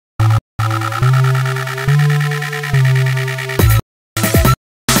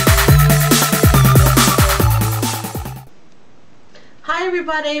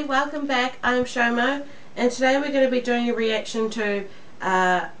everybody, welcome back. I'm Shomo, and today we're going to be doing a reaction to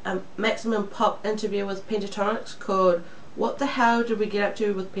a Maximum Pop interview with Pentatonix called What the Hell Did We Get Up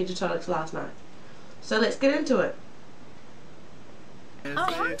To with Pentatonix Last Night? So let's get into it.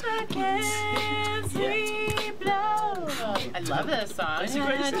 I love this song.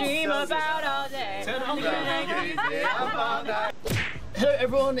 I dream about all day. Hello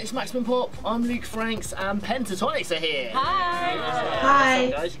everyone, it's Maximum Pop, I'm Luke Franks, and Pentatonix are here. Hi! Hi!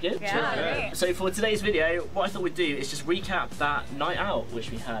 What's up, guys, you good? Yeah. So for today's video, what I thought we'd do is just recap that night out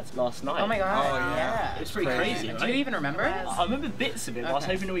which we had last night. Oh my god. Oh yeah. It was pretty crazy, right? Do you even remember it? I remember bits of it, but I was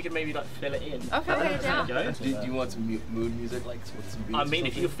hoping that we could maybe like fill it in. Okay, yeah. Do you want some mood music, like with some beats? I mean,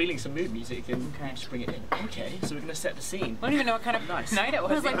 if you're feeling some mood music, then Okay. just bring it in. Okay, so we're going to set the scene. I don't even know what kind of night it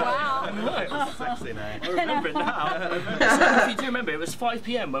was. I was like, wow. I know. Sexy night. I remember it now. So if you do remember, it was 5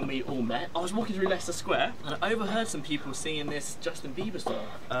 PM when we all met. I was walking through Leicester Square and I overheard some people singing this Justin Bieber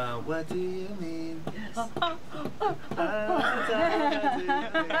song. What do you mean? Yes. I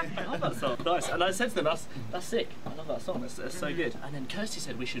love that song. Nice. And I said to them, that's sick. I love that song. That's so good. And then Kirsty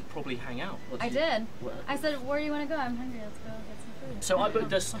said we should probably hang out. I did. I said, where do you want to go? I'm hungry. Let's go get some food. So I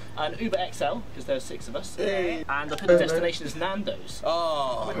booked us an Uber XL because there were 6 of us. Hey. And I put the destination as Nando's.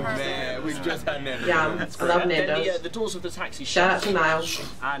 Oh man, we just had Nando's. Yeah, I love Then Nando's. the doors of the taxi Shout out shut to Niles.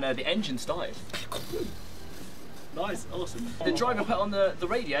 and the engine started. Nice, awesome. The driver put on the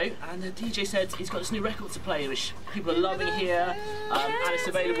radio and the DJ said he's got this new record to play which people are loving here and it's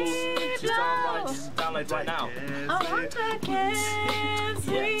available to download right now.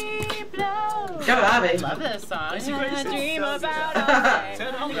 Go, Abby. Love this song. It's a great I song. dream about all day.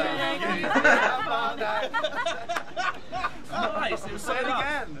 Turn it on. Nice, it was so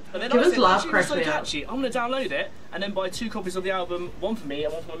again. And then Give I us said, laugh, "This crack is so me up." catchy. I'm going to download it and then buy 2 copies of the album, one for me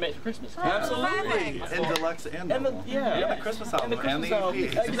and one for my mate for Christmas. Absolutely. And deluxe and double. Yeah, the Christmas album and the album.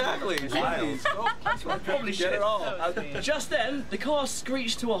 EP. Exactly. Wild. Probably Get it all. Just then, the car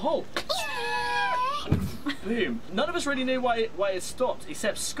screeched to a halt. Boom. None of us really knew why it stopped,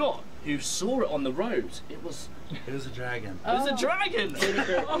 except Scott, who saw it on the road. It was a dragon. It was a dragon.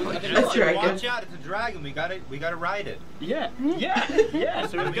 Oh my A God. dragon. Watch out! It's a dragon. We gotta ride it. Yeah. So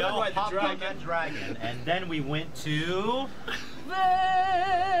we were We gonna all ride the hopped on dragon. that dragon, and then we went to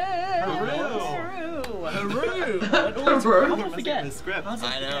Haru. Haru. I forget. The script. I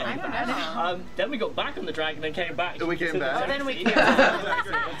know. I don't know. Then we got back on the dragon and came back. We came to the back. Oh, then we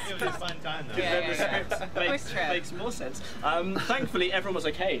taxi. came It was a fun time though. Yeah, yeah, yeah. Makes, Quick trip. makes more sense. Thankfully, everyone was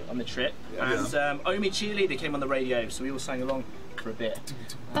okay on the trip, Yeah. and Omi Cheerleader came on the radio, so we all sang along for a bit.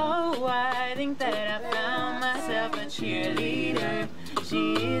 Oh, I think that I found myself a cheerleader.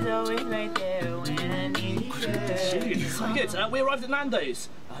 She is always right there when I need her. So good. We arrived at Nando's,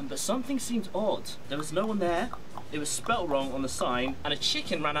 but something seemed odd. There was no one there. It was spelt wrong on the sign, and a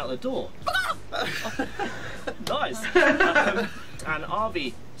chicken ran out the door. Nice. And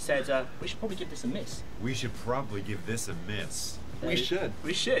Arvi said we should probably give this a miss. We should probably give this a miss. We should.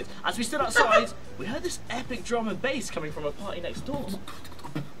 We should. As we stood outside, we heard this epic drum and bass coming from a party next door.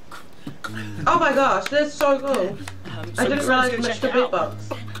 Oh my gosh, that's so cool. So I we didn't decided realise to go much check to it out.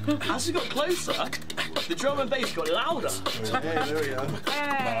 beatbox. As we got closer, the drum and bass got louder. Hey, there we go.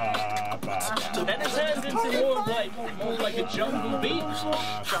 Then it turned into more of like a jungle beat.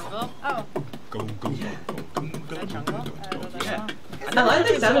 Jungle? Oh. Go, go, go, go, go, go, Jungle? Yeah. I like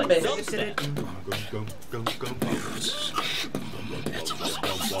the sound of it. Dubstep. go, go, go,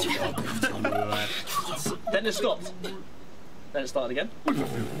 Then it stopped. Then it started again.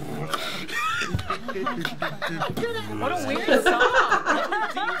 What a weird song.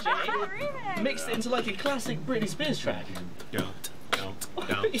 DJ mixed it into like a classic Britney Spears track. go.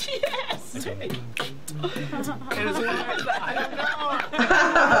 Yes! It was I don't know.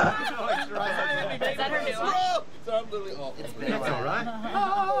 Is that her new one? It's alright.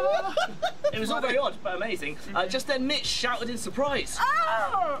 It was all very odd, but amazing. Just then Mitch shouted in surprise.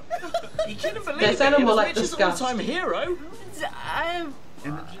 Oh! He couldn't believe That it. sounded It more was like Mitch's disgust. all-time hero.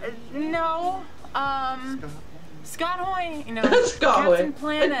 No. Scott Hoy, you know, Scott Hoy. Captain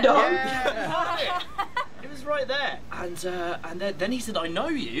Planet. Dog. It was right there. And then he said, I know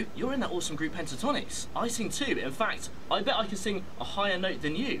you. You're in that awesome group Pentatonix. I sing too. In fact, I bet I can sing a higher note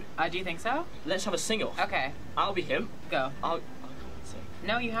than you. Do you think so? Let's have a sing-off. Okay, I'll be him. go. I can't sing.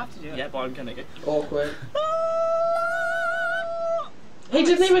 No, you have to do it. Yeah, but I'm gonna go. Awkward. He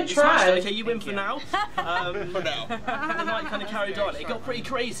didn't even You smashed try. it. Okay, you win for now. For now. The night kind of carried on. It got pretty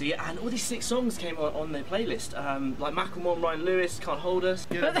crazy, and all these 6 songs came on their playlist. Like Macklemore and Ryan Lewis, Can't Hold Us.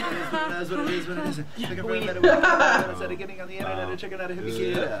 It is what it is when it is. Looking for a better way. Instead of getting on the internet and checking out who we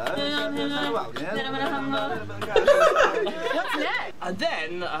get. What's next? And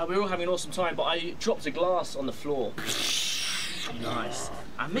then we were all having an awesome time, but I dropped a glass on the floor. Nice.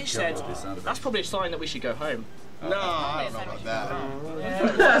 And Mitch said, that's probably a sign that we should go home. No, I don't know about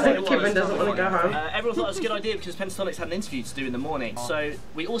that. Kevin doesn't want to go home. Everyone thought it was a good idea because Pentatonix had an interview to do in the morning. So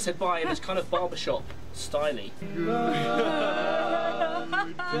we all said bye in this kind of barbershop styly.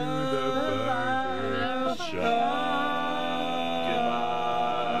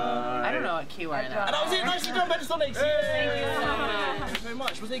 I don't know what key we're in. And that was it. Nicely done, Pentatonix. Thank you so much. Thank you very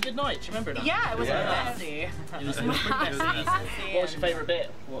much. Was it a good night? Do you remember that? Yeah, it was messy. It was pretty messy. What was your favourite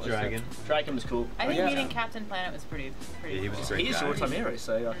bit? What was Dragon. Dragon was cool. I think meeting Captain Planet was pretty He was a cool. great He is guy. your all-time hero,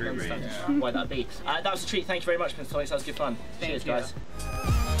 so I can Great understand why that'd be. That was a treat. Thank you very much, Pentatonix. That was good fun. Thank Cheers, you. guys.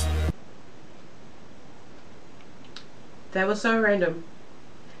 That was so random.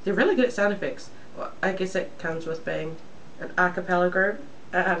 They're really good at sound effects. Well, I guess it comes with being an a cappella group.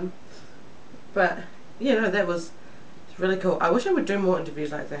 But, you know, that was really cool. I wish I would do more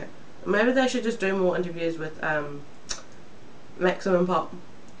interviews like that. Maybe they should just do more interviews with Maximum Pop.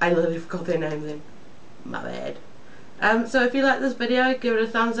 I literally forgot their name then. My bad. So if you like this video, give it a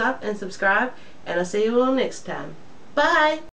thumbs up and subscribe. And I'll see you all next time. Bye!